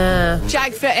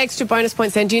 Jack, for extra bonus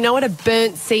points then, do you know what a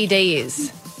burnt CD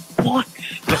is? What?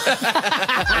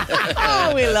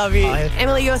 Oh, we love you.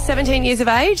 Emily, you're 17 years of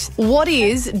age. What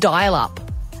is dial-up?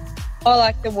 I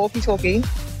like the walkie-talkie.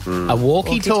 A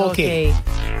walkie-talkie.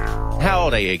 How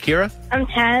old are you, Kira? I'm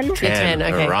 10. You're 10,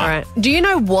 okay, all right. right. Do you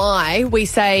know why we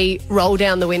say roll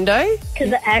down the window?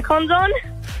 Because the aircon's on.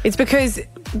 It's because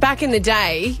back in the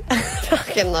day,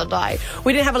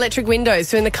 we didn't have electric windows,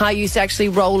 so in the car you used to actually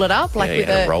roll it up like with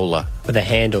a roller. With a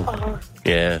handle.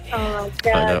 Yeah. Oh, my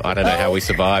God. I don't know how we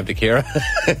survived, Akira.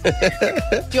 Do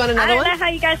you want another I one? don't know how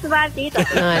you guys survived either.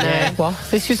 I know. Well,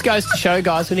 this just goes to show,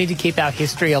 guys, we need to keep our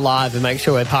history alive and make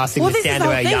sure we're passing Well, this this is down the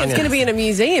to whole our thing. youngins. It's going to be in a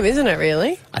museum, isn't it,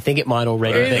 really? I think it might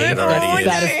already be. It already is.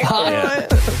 That is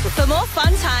part For more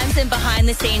fun times and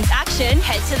behind-the-scenes action,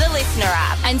 head to the Listener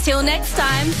app. Until next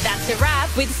time, that's a wrap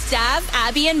with Stav,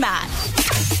 Abby and Matt.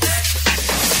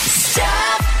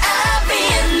 Stav, Abby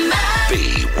and Matt.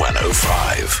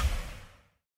 B105.